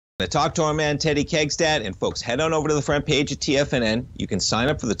I talked to our man Teddy Kekstadt, and folks, head on over to the front page of TFNN. You can sign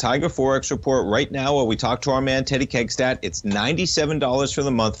up for the Tiger Forex Report right now while we talk to our man Teddy Kekstadt. It's $97 for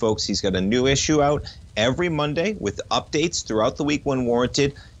the month, folks. He's got a new issue out every Monday with updates throughout the week when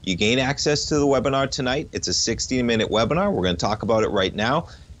warranted. You gain access to the webinar tonight. It's a 60-minute webinar. We're going to talk about it right now.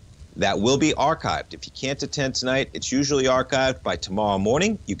 That will be archived. If you can't attend tonight, it's usually archived by tomorrow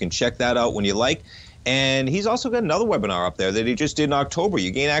morning. You can check that out when you like. And he's also got another webinar up there that he just did in October.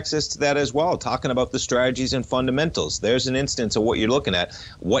 You gain access to that as well, talking about the strategies and fundamentals. There's an instance of what you're looking at,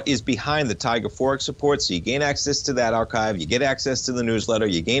 what is behind the Tiger Forex Report. So you gain access to that archive. You get access to the newsletter.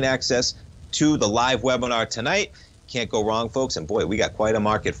 You gain access to the live webinar tonight. Can't go wrong, folks. And boy, we got quite a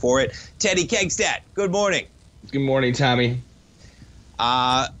market for it. Teddy Kekstadt, good morning. Good morning, Tommy.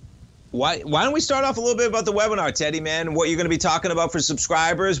 Why don't we start off a little bit about the webinar, Teddy, man, what you're going to be talking about for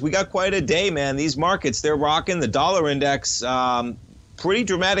subscribers. We got quite a day, man. These markets, they're rocking. The dollar index, pretty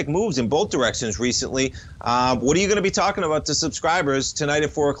dramatic moves in both directions recently. What are you going to be talking about to subscribers tonight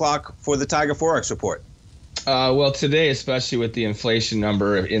at 4 o'clock for the Tiger Forex Report? Well, today, especially with the inflation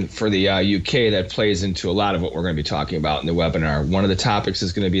number for the UK, that plays into a lot of what we're going to be talking about in the webinar. One of the topics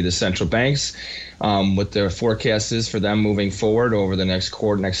is going to be the central banks, what their forecast is for them moving forward over the next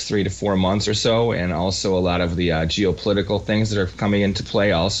 3 to 4 months or so, and also a lot of the geopolitical things that are coming into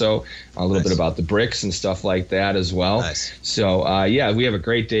play also, a little bit about the BRICS and stuff like that as well. Nice. So, yeah, we have a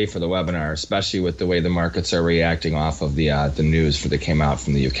great day for the webinar, especially with the way the markets are reacting off of the news that came out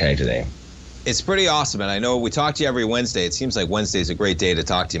from the UK today. It's pretty awesome, and I know we talk to you every Wednesday. It seems like Wednesday is a great day to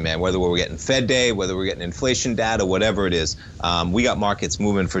talk to you, man, whether we're getting Fed Day, whether we're getting inflation data, whatever it is. We got markets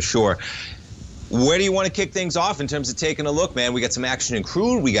moving for sure. Where do you want to kick things off in terms of taking a look, man? We got some action in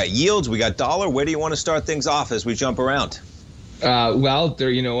crude, we got yields, we got dollar. Where do you want to start things off as we jump around? Well,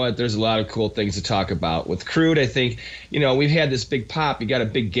 you know what? There's a lot of cool things to talk about. With crude, I think, we've had this big pop. You got a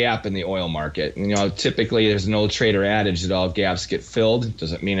big gap in the oil market. Typically there's an old trader adage that all gaps get filled.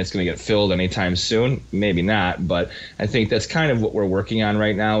 Doesn't mean it's going to get filled anytime soon. Maybe not. But I think that's kind of what we're working on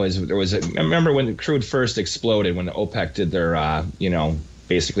right now. I remember when the crude first exploded, when the OPEC did their,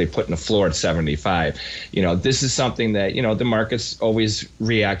 basically putting the floor at 75. This is something that, the markets always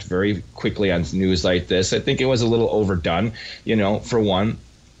react very quickly on news like this. I think it was a little overdone, for one.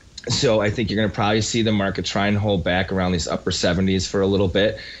 So I think you're going to probably see the market try and hold back around these upper 70s for a little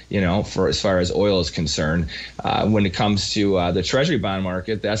bit, for as far as oil is concerned. When it comes to the Treasury bond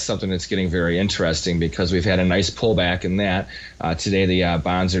market, that's something that's getting very interesting because we've had a nice pullback in that. Today the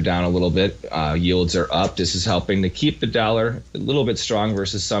bonds are down a little bit. Yields are up. This is helping to keep the dollar a little bit strong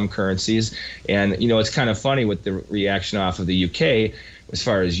versus some currencies. And, it's kind of funny with the reaction off of the UK. As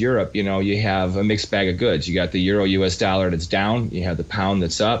far as Europe, you have a mixed bag of goods. You got the euro US dollar that's down. You have the pound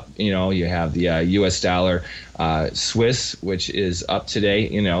that's up. You have the US dollar Swiss, which is up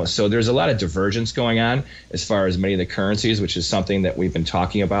today. So there's a lot of divergence going on as far as many of the currencies, which is something that we've been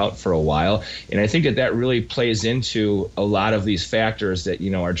talking about for a while. And I think that really plays into a lot of these factors that,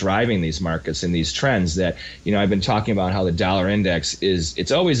 are driving these markets and these trends that, I've been talking about how the dollar index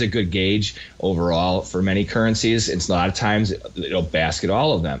it's always a good gauge overall for many currencies. It's a lot of times it'll basket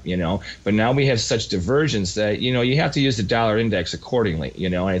all of them, but now we have such divergence that, you have to use the dollar index accordingly,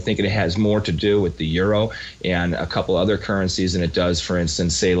 and I think it has more to do with the euro and a couple other currencies than it does, for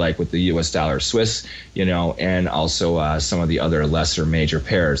instance, say like with the US dollar Swiss, and also some of the other lesser major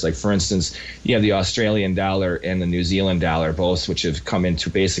pairs. Like, for instance, you have the Australian dollar and the New Zealand dollar, both which have come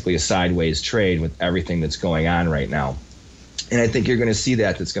into basically a sideways trade with everything that's going on right now. And I think you're going to see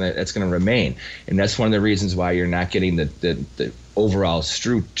that's going to remain, and that's one of the reasons why you're not getting the overall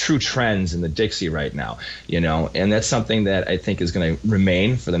true trends in the Dixie right now, and that's something that I think is going to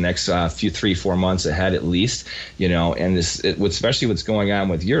remain for the next 3-4 months ahead at least, and especially what's going on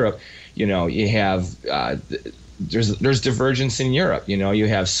with Europe, you have there's divergence in Europe. You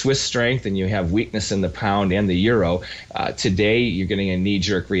have Swiss strength and you have weakness in the pound and the euro. Today, you're getting a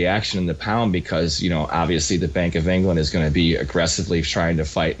knee-jerk reaction in the pound because, obviously the Bank of England is going to be aggressively trying to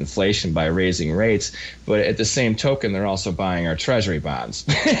fight inflation by raising rates. But at the same token, they're also buying our Treasury bonds.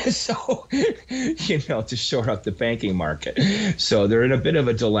 So, to shore up the banking market. So they're in a bit of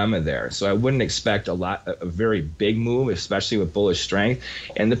a dilemma there. So I wouldn't expect a very big move, especially with bullish strength.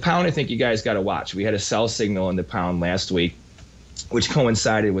 And the pound, I think you guys got to watch. We had a sell signal in the pound last week, which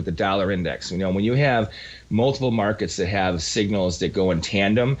coincided with the dollar index. When you have multiple markets that have signals that go in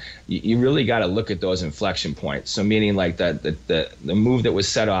tandem, you really got to look at those inflection points. So meaning like the move that was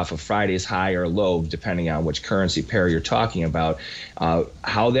set off of Friday's high or low, depending on which currency pair you're talking about,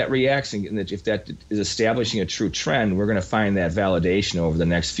 how that reacts, and if that is establishing a true trend, we're going to find that validation over the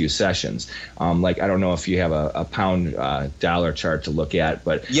next few sessions. Like, I don't know if you have a pound dollar chart to look at,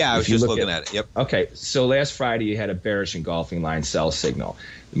 but yeah, I was just looking at it. Yep. Okay, so last Friday you had a bearish engulfing line sell signal.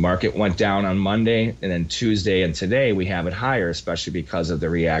 The market went down on Monday, and then Tuesday and today we have it higher, especially because of the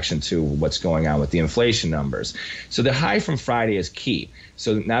reaction to what's going on with the inflation numbers. So the high from Friday is key.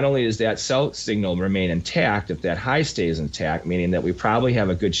 So not only does that sell signal remain intact, if that high stays intact, meaning that we probably have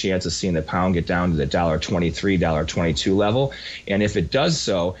a good chance of seeing the pound get down to the $1.23, $1.22 level. And if it does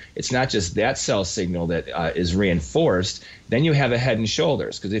so, it's not just that sell signal that is reinforced. Then you have a head and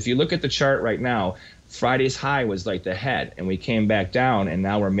shoulders. Because if you look at the chart right now, Friday's high was like the head, and we came back down, and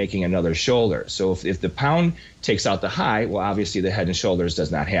now we're making another shoulder. So if the pound takes out the high, well, obviously the head and shoulders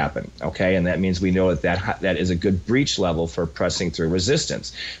does not happen, okay? And that means we know that is a good breach level for pressing through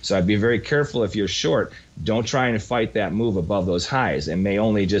resistance. So I'd be very careful if you're short. Don't try and fight that move above those highs. It may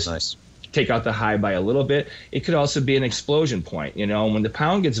only just take out the high by a little bit. It could also be an explosion point. When the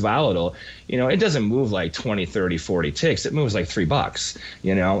pound gets volatile, it doesn't move like 20, 30, 40 ticks. It moves like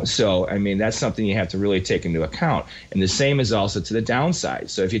 $3, So, I mean, that's something you have to really take into account. And the same is also to the downside.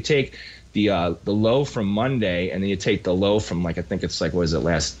 So if you take the low from Monday, and then you take the low from, like, I think it's like, what is it,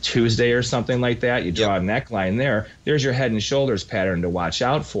 last Tuesday or something like that, you draw a neckline there's your head and shoulders pattern to watch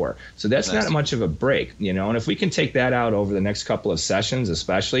out for. So that's not much of a break, and if we can take that out over the next couple of sessions,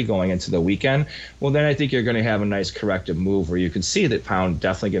 especially going into the weekend, well, then I think you're going to have a nice corrective move where you can see that pound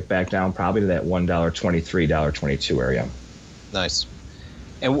definitely get back down probably to that $1.23, $1.22 area. Nice.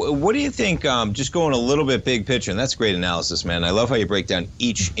 And what do you think, just going a little bit big picture, and that's great analysis, man. I love how you break down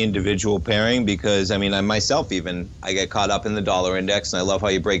each individual pairing because, I mean, I myself even, I get caught up in the dollar index, and I love how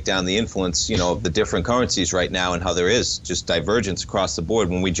you break down the influence, of the different currencies right now and how there is just divergence across the board.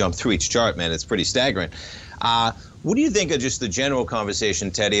 When we jump through each chart, man, it's pretty staggering. What do you think of just the general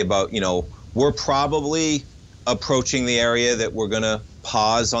conversation, Teddy, about, we're probably approaching the area that we're going to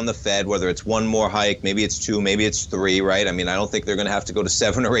pause on the Fed, whether it's one more hike, maybe it's two, maybe it's three, right? I mean, I don't think they're going to have to go to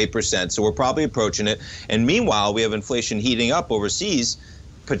 7 or 8%, so we're probably approaching it. And meanwhile, we have inflation heating up overseas,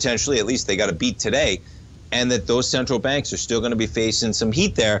 potentially, at least they got a beat today, and that those central banks are still going to be facing some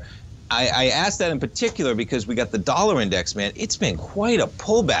heat there. I asked that in particular because we got the dollar index, man. It's been quite a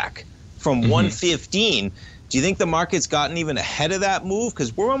pullback from 115. Do you think the market's gotten even ahead of that move?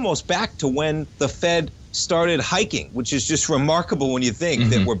 Because we're almost back to when the Fed started hiking, which is just remarkable when you think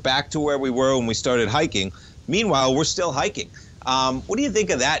that we're back to where we were when we started hiking. Meanwhile, we're still hiking. What do you think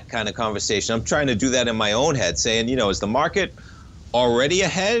of that kind of conversation? I'm trying to do that in my own head, saying, is the market already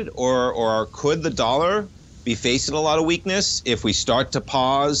ahead, or could the dollar be facing a lot of weakness if we start to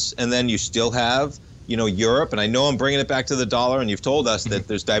pause and then you still have, Europe? And I know I'm bringing it back to the dollar, and you've told us that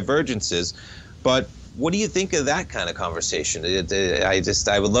there's divergences, but what do you think of that kind of conversation?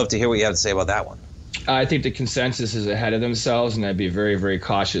 I would love to hear what you have to say about that one. I think the consensus is ahead of themselves, and I'd be very, very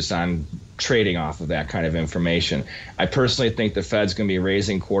cautious on trading off of that kind of information. I personally think the Fed's going to be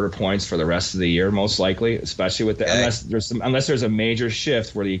raising quarter points for the rest of the year, most likely, especially with unless there's a major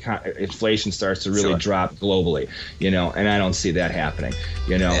shift where the inflation starts to really drop globally, and I don't see that happening,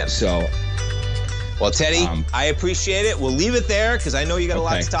 so. Well, Teddy, I appreciate it. We'll leave it there because I know you got a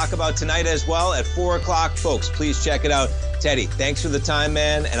lot to talk about tonight as well at 4 o'clock. Folks, please check it out. Teddy, thanks for the time,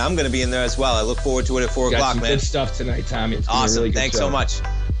 man. And I'm going to be in there as well. I look forward to it at 4 o'clock, man. Good stuff tonight, Tommy. It's awesome. Really thanks so much.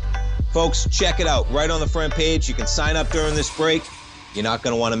 Folks, check it out right on the front page. You can sign up during this break. You're not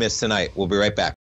going to want to miss tonight. We'll be right back.